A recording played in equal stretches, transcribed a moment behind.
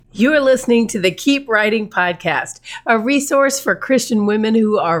You are listening to the Keep Writing Podcast, a resource for Christian women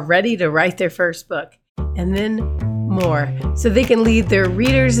who are ready to write their first book, and then more, so they can lead their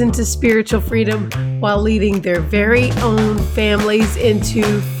readers into spiritual freedom while leading their very own families into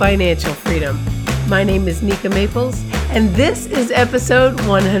financial freedom. My name is Nika Maples, and this is episode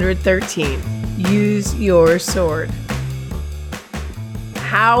 113, Use Your Sword.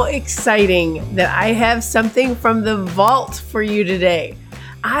 How exciting that I have something from the vault for you today.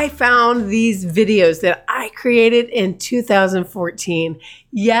 I found these videos that I created in 2014.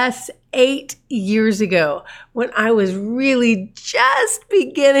 Yes, 8 years ago, when I was really just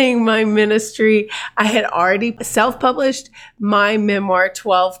beginning my ministry. I had already self-published my memoir,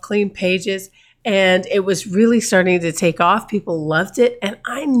 12 Clean Pages, and it was really starting to take off. People loved it. And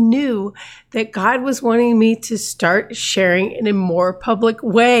I knew that God was wanting me to start sharing in a more public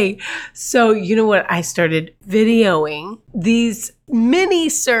way. So you know what? I started videoing these mini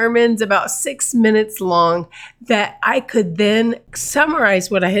sermons about 6 minutes long that I could then summarize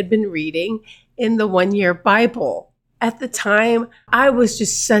what I had been reading in the One Year Bible. At the time, I was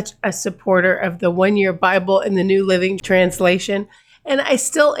just such a supporter of the One Year Bible and the New Living Translation, and I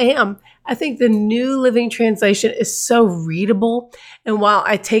still am. I think the New Living Translation is so readable. And while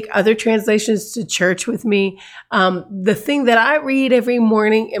I take other translations to church with me, the thing that I read every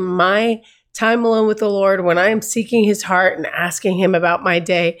morning in my time alone with the Lord, when I am seeking His heart and asking Him about my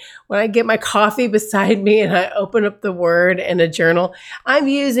day, when I get my coffee beside me and I open up the Word and a journal, I'm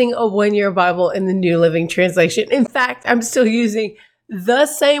using a One Year Bible in the New Living Translation. In fact, I'm still using the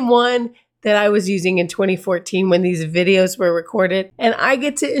same one that I was using in 2014 when these videos were recorded. And I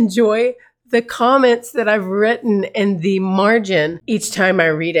get to enjoy the comments that I've written in the margin each time I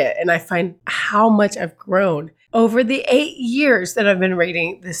read it. And I find how much I've grown over the 8 years that I've been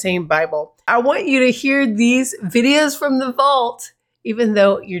reading the same Bible. I want you to hear these videos from the vault, even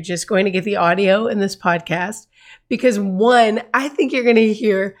though you're just going to get the audio in this podcast, because one, I think you're going to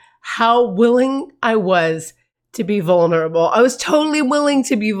hear how willing I was to be vulnerable. I was totally willing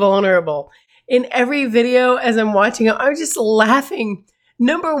to be vulnerable. In every video as I'm watching it, I'm just laughing.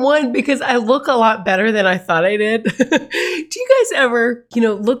 Number one, because I look a lot better than I thought I did. Do you guys ever,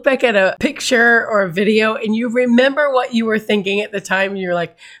 look back at a picture or a video and you remember what you were thinking at the time and you're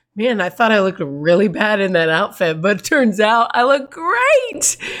like, man, I thought I looked really bad in that outfit, but it turns out I look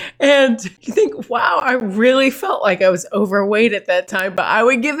great. And you think, wow, I really felt like I was overweight at that time, but I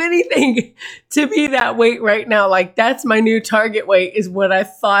would give anything to be that weight right now. Like, that's my new target weight, is what I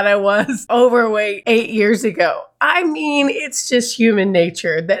thought I was overweight 8 years ago. I mean, it's just human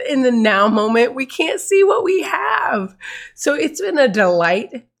nature that in the now moment, we can't see what we have. So it's been a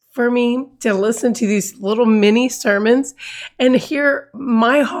delight for me to listen to these little mini sermons and hear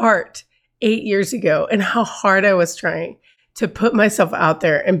my heart 8 years ago and how hard I was trying to put myself out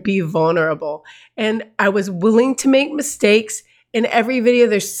there and be vulnerable. And I was willing to make mistakes. In every video,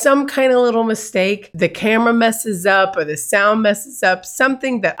 there's some kind of little mistake. The camera messes up or the sound messes up,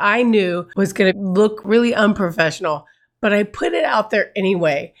 something that I knew was going to look really unprofessional, but I put it out there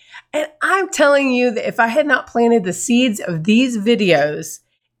anyway. And I'm telling you that if I had not planted the seeds of these videos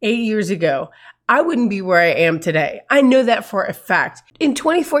 8 years ago, I wouldn't be where I am today. I know that for a fact. In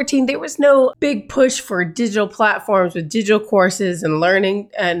 2014, there was no big push for digital platforms with digital courses and learning,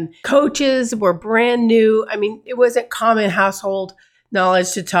 and coaches were brand new. I mean, it wasn't common household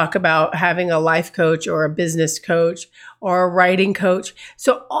knowledge to talk about having a life coach or a business coach or a writing coach.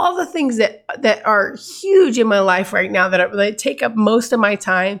 So all the things that are huge in my life right now that take up most of my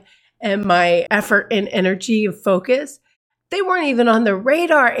time and my effort and energy and focus, they weren't even on the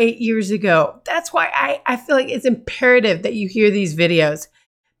radar 8 years ago. That's why I feel like it's imperative that you hear these videos,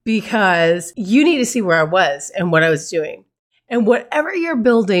 because you need to see where I was and what I was doing. And whatever you're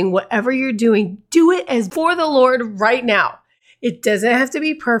building, whatever you're doing, do it as for the Lord right now. It doesn't have to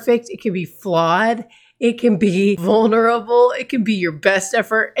be perfect. It can be flawed. It can be vulnerable. It can be your best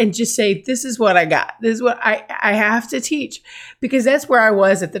effort, and just say, this is what I got. This is what I have to teach, because that's where I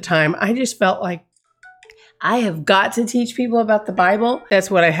was at the time. I just felt like, I have got to teach people about the Bible. That's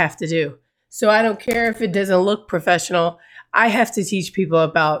what I have to do. So I don't care if it doesn't look professional. I have to teach people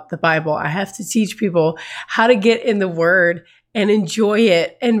about the Bible. I have to teach people how to get in the Word and enjoy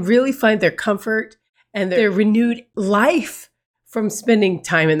it and really find their comfort and their renewed life from spending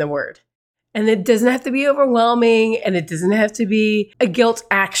time in the Word. And it doesn't have to be overwhelming, and it doesn't have to be a guilt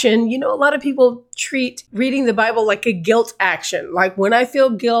action. A lot of people treat reading the Bible like a guilt action. Like, when I feel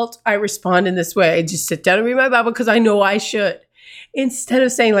guilt, I respond in this way. I just sit down and read my Bible because I know I should. Instead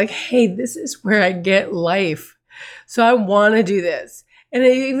of saying like, hey, this is where I get life. So I want to do this. And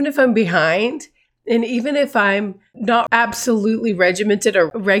even if I'm behind, And even if I'm not absolutely regimented or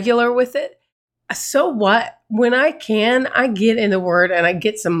regular with it, so what? When I can, I get in the Word and I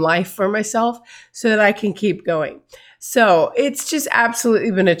get some life for myself so that I can keep going. So it's just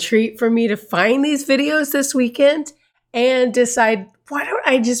absolutely been a treat for me to find these videos this weekend and decide, why don't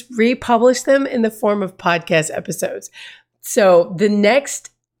I just republish them in the form of podcast episodes? So the next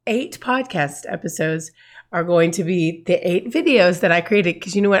 8 podcast episodes are going to be the 8 videos that I created.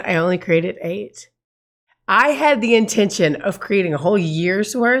 Because you know what? I only created 8. I had the intention of creating a whole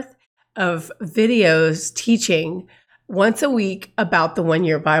year's worth of videos teaching once a week about the 1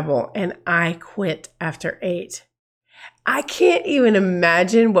 Year Bible, and I quit after 8. I can't even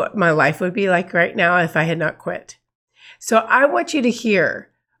imagine what my life would be like right now if I had not quit. So I want you to hear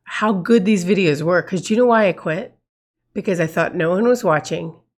how good these videos were, because you know why I quit? Because I thought no one was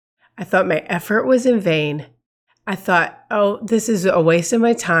watching. I thought my effort was in vain. I thought, oh, this is a waste of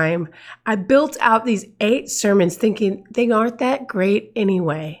my time. I built out these 8 sermons thinking they aren't that great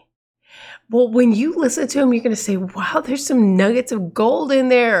anyway. Well, when you listen to them, you're going to say, wow, there's some nuggets of gold in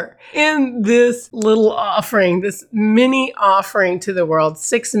there in this little offering, this mini offering to the world,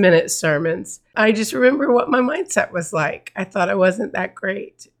 6-minute sermons. I just remember what my mindset was like. I thought I wasn't that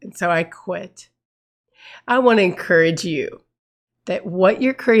great. And so I quit. I want to encourage you that what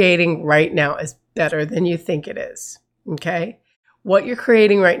you're creating right now is better than you think it is. Okay? What you're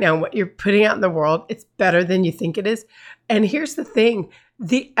creating right now, what you're putting out in the world, it's better than you think it is. And here's the thing.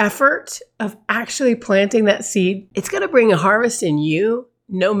 The effort of actually planting that seed, it's going to bring a harvest in you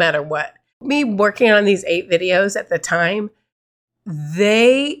no matter what. Me working on these 8 videos at the time,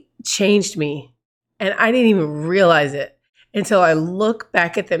 they changed me. And I didn't even realize it until I look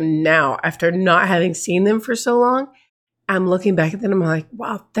back at them now after not having seen them for so long. I'm looking back at them and I'm like,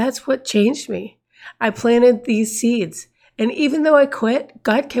 wow, that's what changed me. I planted these seeds. And even though I quit,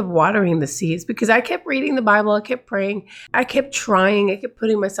 God kept watering the seeds because I kept reading the Bible. I kept praying. I kept trying. I kept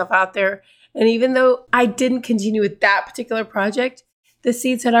putting myself out there. And even though I didn't continue with that particular project, the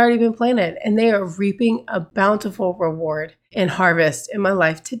seeds had already been planted and they are reaping a bountiful reward and harvest in my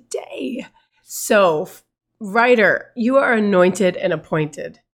life today. So, writer, you are anointed and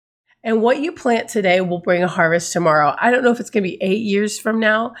appointed. And what you plant today will bring a harvest tomorrow. I don't know if it's going to be 8 years from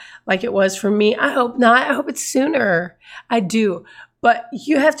now, like it was for me. I hope not. I hope it's sooner. I do. But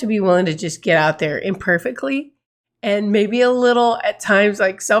you have to be willing to just get out there imperfectly and maybe a little at times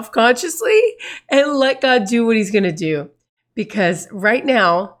like self-consciously and let God do what he's going to do. Because right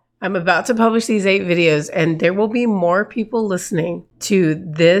now, I'm about to publish these 8 videos and there will be more people listening to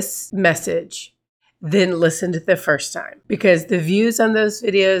this message than listened the first time. Because the views on those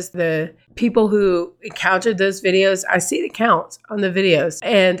videos, the people who encountered those videos, I see the counts on the videos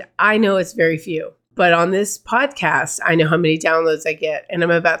and I know it's very few. But on this podcast, I know how many downloads I get and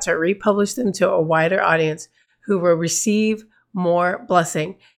I'm about to republish them to a wider audience who will receive more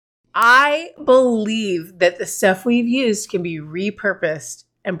blessing. I believe that the stuff we've used can be repurposed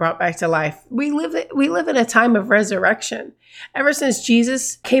and brought back to life. We live in a time of resurrection. Ever since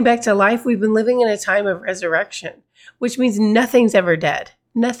Jesus came back to life, we've been living in a time of resurrection, which means nothing's ever dead.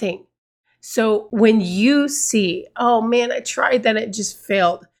 Nothing. So when you see, oh man, I tried that, it just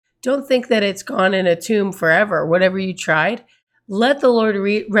failed. Don't think that it's gone in a tomb forever. Whatever you tried, let the Lord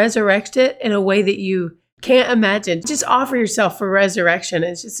resurrect it in a way that you can't imagine. Just offer yourself for resurrection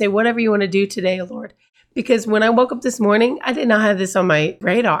and just say, whatever you want to do today, Lord. Because when I woke up this morning, I did not have this on my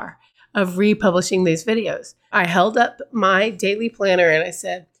radar of republishing these videos. I held up my daily planner and I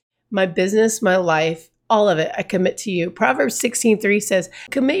said, my business, my life, all of it, I commit to you. Proverbs 16:3 says,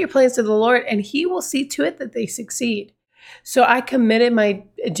 commit your plans to the Lord and he will see to it that they succeed. So I committed my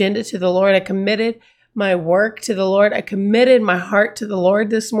agenda to the Lord. I committed my work to the Lord. I committed my heart to the Lord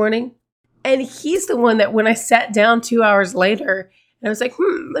this morning. And he's the one that when I sat down 2 hours later, and I was like,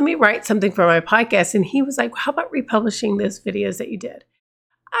 let me write something for my podcast. And he was like, how about republishing those videos that you did?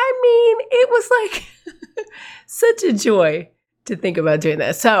 I mean, it was like such a joy to think about doing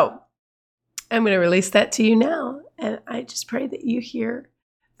that. So I'm going to release that to you now. And I just pray that you hear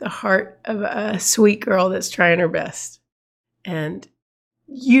the heart of a sweet girl that's trying her best. And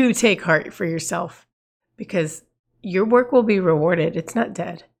you take heart for yourself because your work will be rewarded. It's not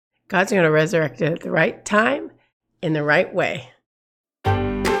dead. God's going to resurrect it at the right time in the right way.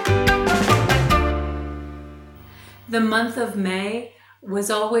 The month of May was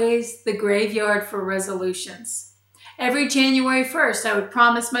always the graveyard for resolutions. Every January 1st, I would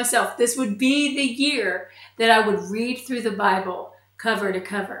promise myself this would be the year that I would read through the Bible cover to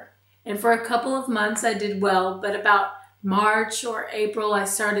cover. And for a couple of months, I did well, but about March or April, I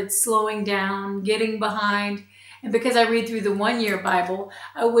started slowing down, getting behind, And because I read through the 1-year Bible,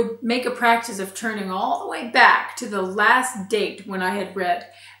 I would make a practice of turning all the way back to the last date when I had read.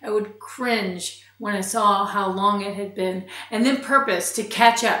 I would cringe when I saw how long it had been, and then purpose to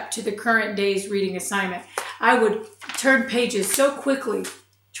catch up to the current day's reading assignment. I would turn pages so quickly,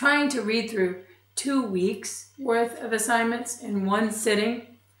 trying to read through 2 weeks worth of assignments in one sitting.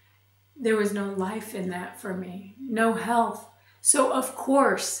 There was no life in that for me, no health. So of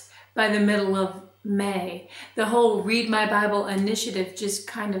course, by the middle of May, the whole Read My Bible initiative just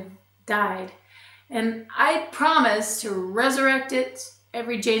kind of died. And I promised to resurrect it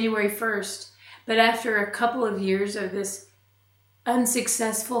every January 1st. But after a couple of years of this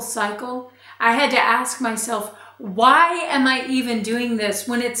unsuccessful cycle, I had to ask myself, why am I even doing this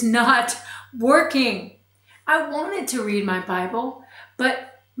when it's not working? I wanted to read my Bible,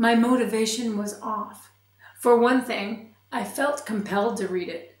 but my motivation was off. For one thing, I felt compelled to read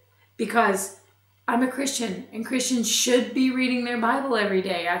it because I'm a Christian and Christians should be reading their Bible every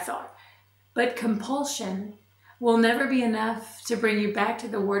day, I thought. But compulsion will never be enough to bring you back to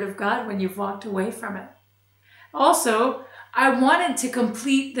the Word of God when you've walked away from it. Also, I wanted to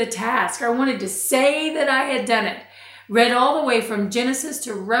complete the task. I wanted to say that I had done it. Read all the way from Genesis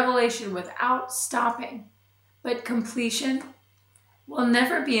to Revelation without stopping. But completion will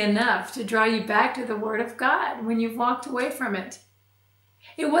never be enough to draw you back to the Word of God when you've walked away from it.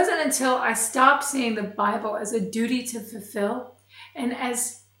 It wasn't until I stopped seeing the Bible as a duty to fulfill and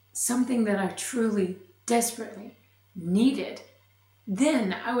as something that I truly, desperately needed,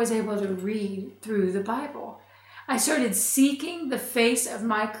 then I was able to read through the Bible. I started seeking the face of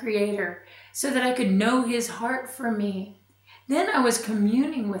my Creator so that I could know His heart for me. Then I was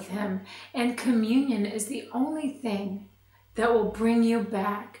communing with Him, and communion is the only thing that will bring you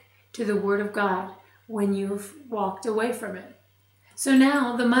back to the Word of God when you've walked away from it. So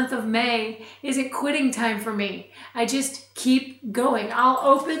now the month of May isn't quitting time for me. I just keep going. I'll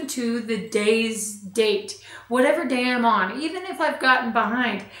open to the day's date, whatever day I'm on. Even if I've gotten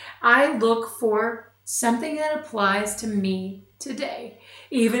behind, I look for something that applies to me today.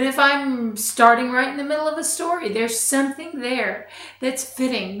 Even if I'm starting right in the middle of a story, there's something there that's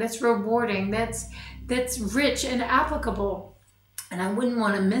fitting, that's rewarding, that's rich and applicable. And I wouldn't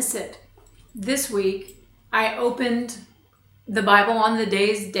want to miss it. This week, I opened the Bible on the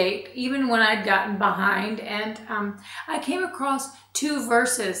day's date, even when I'd gotten behind, and I came across 2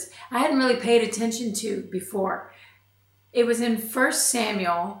 verses I hadn't really paid attention to before. It was in 1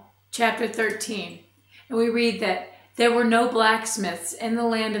 Samuel chapter 13, and we read that there were no blacksmiths in the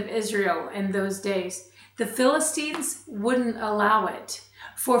land of Israel in those days. The Philistines wouldn't allow it,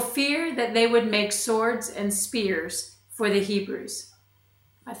 for fear that they would make swords and spears for the Hebrews.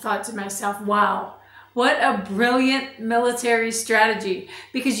 I thought to myself, wow, what a brilliant military strategy,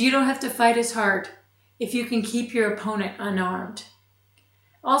 because you don't have to fight as hard if you can keep your opponent unarmed.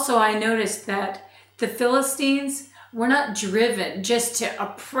 Also, I noticed that the Philistines were not driven just to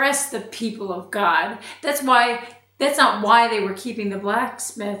oppress the people of God. That's not why they were keeping the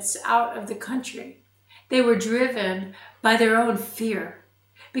blacksmiths out of the country. They were driven by their own fear,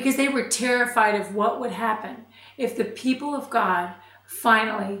 because they were terrified of what would happen if the people of God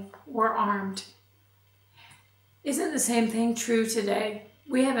finally were armed. Isn't the same thing true today?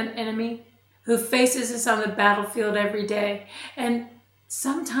 We have an enemy who faces us on the battlefield every day, and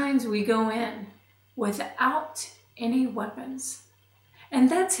sometimes we go in without any weapons. And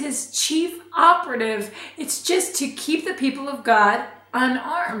that's his chief operative. It's just to keep the people of God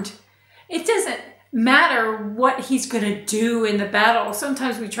unarmed. It doesn't matter what he's going to do in the battle.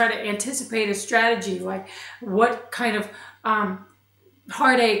 Sometimes we try to anticipate a strategy, like what kind of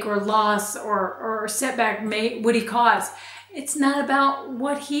heartache or loss or setback would he cause. It's not about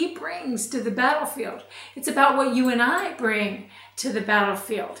what he brings to the battlefield. It's about what you and I bring to the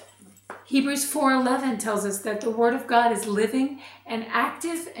battlefield. Hebrews 4:11 tells us that the Word of God is living and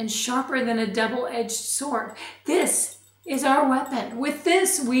active and sharper than a double-edged sword. This is our weapon. With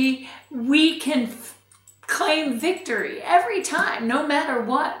this, we can claim victory every time, no matter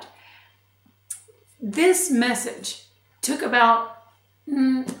what. This message took about,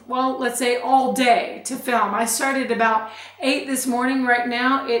 let's say all day to film. I started about 8 this morning. Right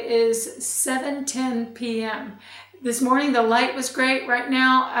now, it is 7:10 p.m. This morning, the light was great. Right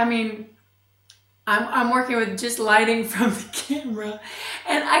now, I'm working with just lighting from the camera,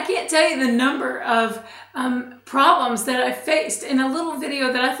 and I can't tell you the number of problems that I faced in a little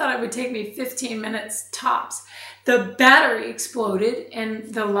video that I thought it would take me 15 minutes tops. The battery exploded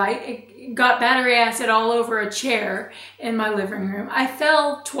in the light. got battery acid all over a chair in my living room. I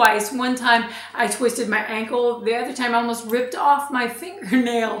fell twice. One time I twisted my ankle. The other time I almost ripped off my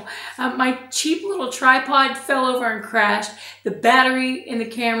fingernail. My cheap little tripod fell over and crashed. The battery in the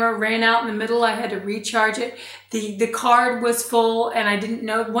camera ran out in the middle. I had to recharge it. The card was full and I didn't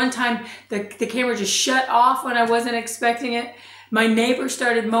know. One time the camera just shut off when I wasn't expecting it. My neighbor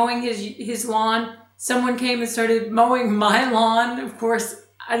started mowing his lawn. Someone came and started mowing my lawn. Of course,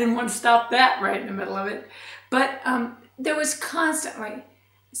 I didn't want to stop that right in the middle of it. But there was constantly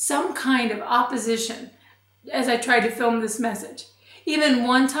some kind of opposition as I tried to film this message. Even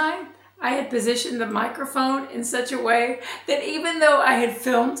one time, I had positioned the microphone in such a way that even though I had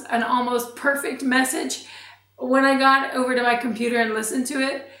filmed an almost perfect message, when I got over to my computer and listened to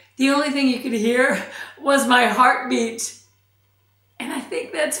it, the only thing you could hear was my heartbeat. And I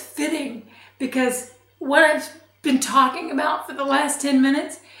think that's fitting because what I've been talking about for the last 10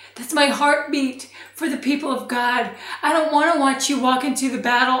 minutes, that's my heartbeat for the people of God. I don't want to watch you walk into the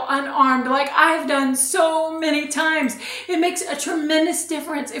battle unarmed like I've done so many times. It makes a tremendous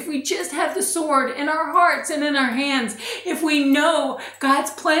difference if we just have the sword in our hearts and in our hands. If we know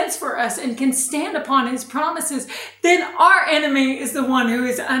God's plans for us and can stand upon his promises, then our enemy is the one who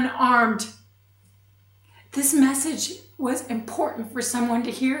is unarmed. This message was important for someone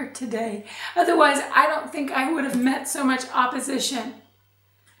to hear today. Otherwise, I don't think I would have met so much opposition.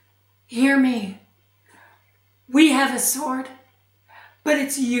 Hear me. We have a sword, but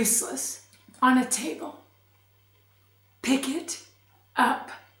it's useless on a table. Pick it up.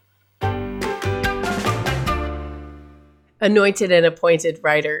 Anointed and appointed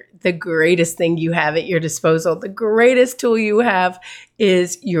writer, the greatest thing you have at your disposal, the greatest tool you have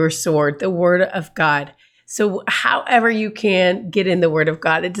is your sword, the Word of God. So however you can get in the Word of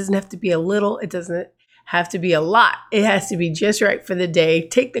God, it doesn't have to be a little, it doesn't have to be a lot. It has to be just right for the day.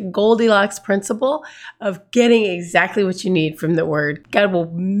 Take the Goldilocks principle of getting exactly what you need from the Word. God will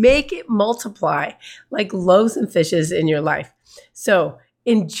make it multiply like loaves and fishes in your life. So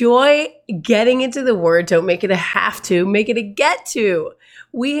enjoy getting into the Word. Don't make it a have to, make it a get to.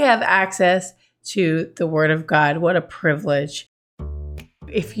 We have access to the Word of God. What a privilege.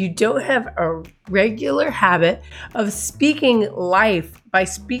 If you don't have a regular habit of speaking life by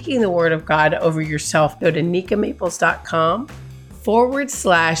speaking the Word of God over yourself, go to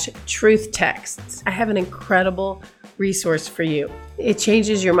nikamaples.com/truth texts. I have an incredible resource for you. It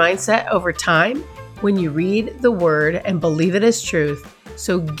changes your mindset over time when you read the Word and believe it as truth.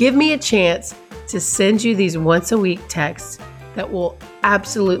 So give me a chance to send you these once a week texts that will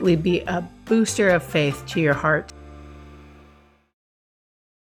absolutely be a booster of faith to your heart.